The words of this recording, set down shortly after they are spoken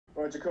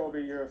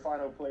JaCoby, your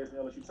final plays in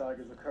the LSU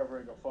Tigers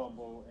recovering a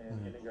fumble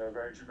and ending a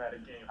very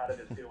dramatic game. How did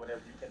it feel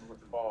whenever you came with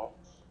the ball?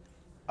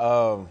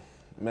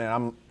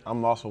 Man,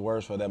 I'm lost for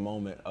words for that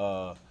moment.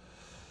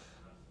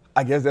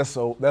 I guess that's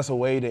a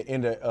way to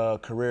end a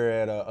career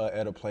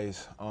at a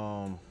place.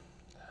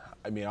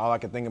 I mean, all I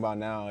can think about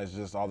now is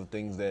just all the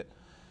things that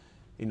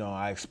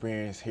I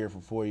experienced here for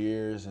 4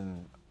 years,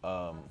 and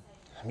I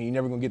mean, you're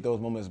never gonna get those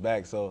moments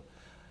back. So,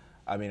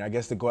 I mean, I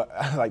guess to go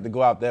like to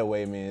go out that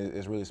way, I mean,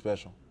 it's really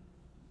special.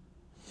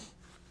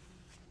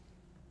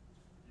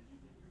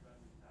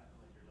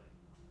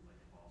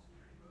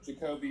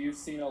 JaCoby, you've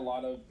seen a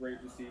lot of great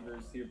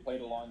receivers here,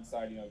 played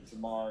alongside,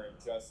 Jamar and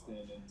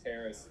Justin and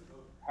Terrace.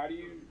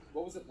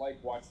 What was it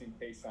like watching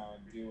Kayshawn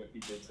do what he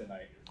did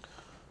tonight?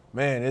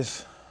 Man,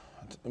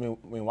 I mean,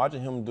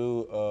 watching him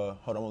do.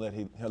 Hold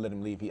on, he'll let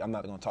him leave. I'm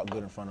not gonna talk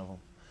good in front of him.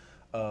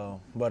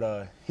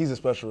 But he's a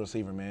special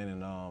receiver,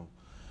 man,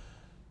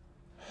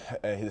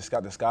 and he's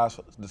got the sky's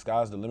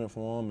the limit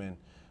for him. And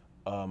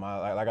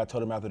like I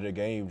told him after the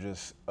game,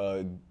 just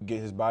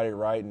get his body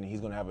right, and he's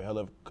gonna have a hell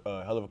of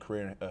a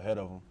career ahead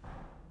of him.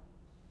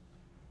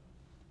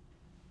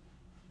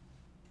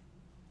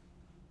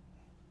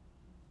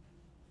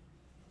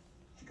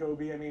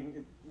 JaCoby, I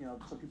mean,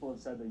 some people have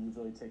said that you've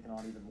really taken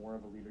on even more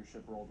of a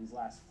leadership role these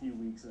last few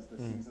weeks as the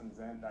season's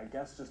end. I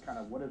guess just kind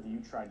of what have you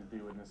tried to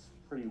do in this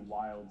pretty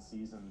wild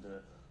season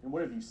and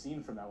what have you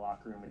seen from that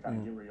locker room to kind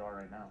of get where you are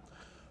right now?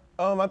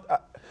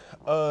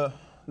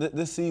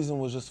 This season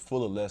was just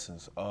full of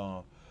lessons.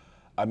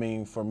 I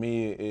mean, for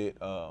me,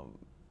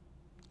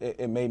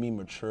 it made me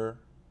mature.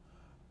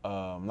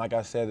 Like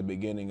I said at the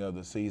beginning of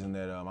the season,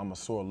 that I'm a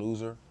sore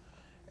loser,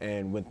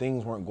 and when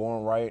things weren't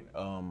going right,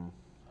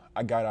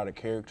 I got out of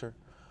character.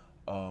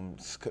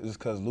 Just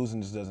because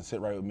losing just doesn't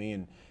sit right with me,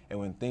 and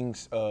when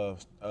things,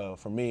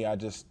 for me, I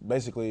just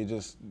basically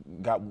just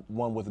got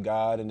one with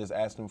God and just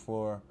asked Him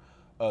for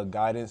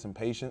guidance and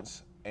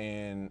patience,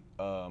 and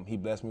He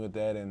blessed me with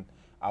that, and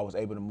I was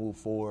able to move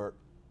forward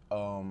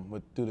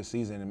through the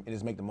season and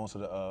just make the most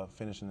of the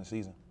finishing the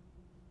season.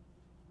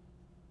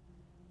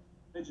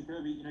 Hey,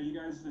 JaCoby, you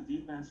guys as a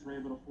defense were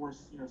able to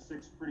force,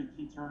 6 pretty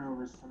key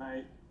turnovers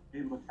tonight,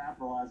 able to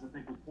capitalize, I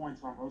think, with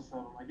points on most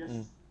of them. I guess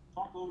just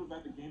talk a little bit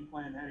about the game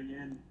plan heading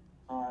in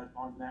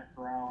on Matt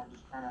Corral and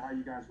just kind of how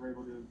you guys were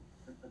able to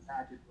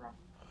attack it from.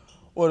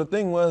 Well, the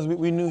thing was,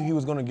 we knew he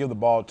was going to give the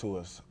ball to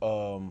us.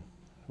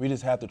 We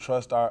just had to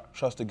trust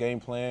the game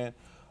plan,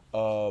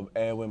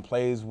 and when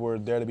plays were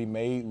there to be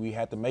made, we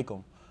had to make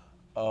them.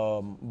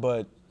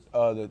 But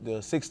the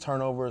 6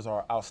 turnovers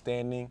are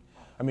outstanding.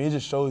 I mean, it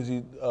just shows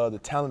you the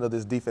talent of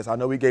this defense. I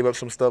know we gave up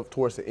some stuff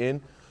towards the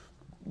end,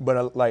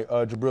 but like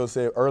Jabril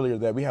said earlier,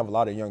 that we have a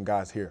lot of young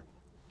guys here.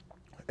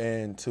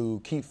 And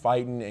to keep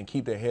fighting and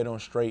keep their head on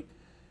straight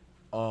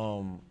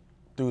through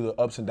the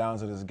ups and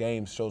downs of this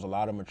game shows a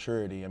lot of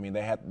maturity. I mean,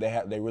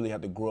 they really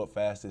have to grow up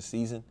fast this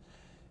season.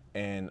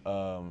 And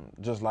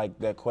just like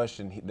that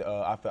question,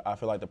 I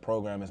feel like the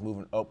program is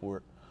moving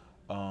upward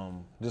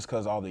just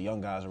because all the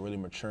young guys are really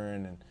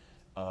maturing, and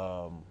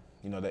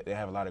they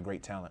have a lot of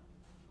great talent.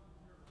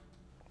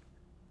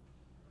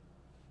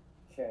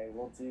 Okay,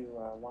 we'll do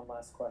one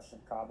last question,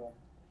 Cobble.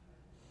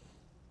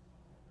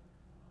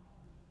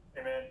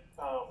 Hey, man,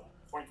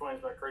 2020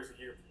 has been a crazy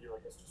year for you, I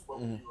guess. Just what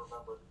will you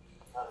remember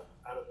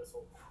out of this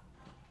whole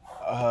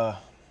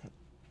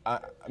I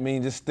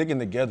mean, just sticking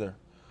together,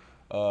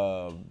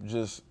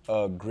 just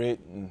grit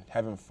and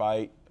having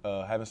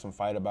some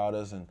fight about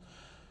us, and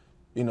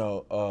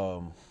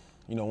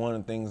one of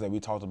the things that we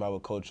talked about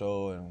with Coach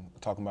O and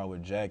talking about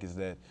with Jack is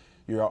that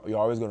you're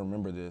always going to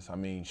remember this. I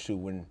mean, shoot,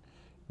 when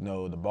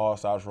the ball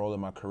stops rolling,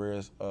 my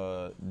career's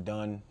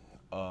done.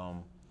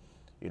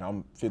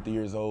 I'm 50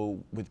 years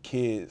old with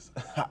kids.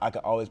 I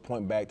can always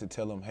point back to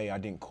tell them, hey, I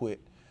didn't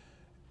quit,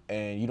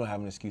 and you don't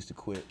have an excuse to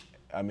quit.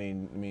 I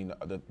mean,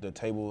 the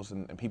tables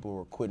and people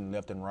were quitting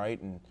left and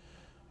right, and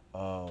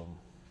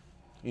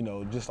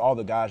just all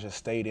the guys just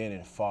stayed in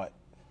and fought.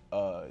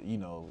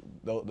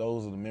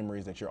 Those are the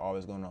memories that you're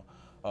always gonna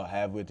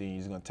have with you.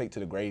 You're gonna take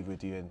to the grave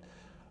with you, and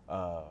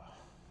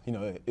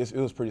it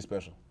was pretty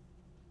special.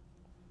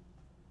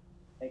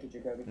 Thank you,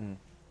 JaCoby.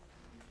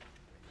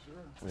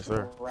 Yes,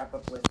 sir. We'll wrap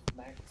up with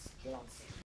Max Johnson.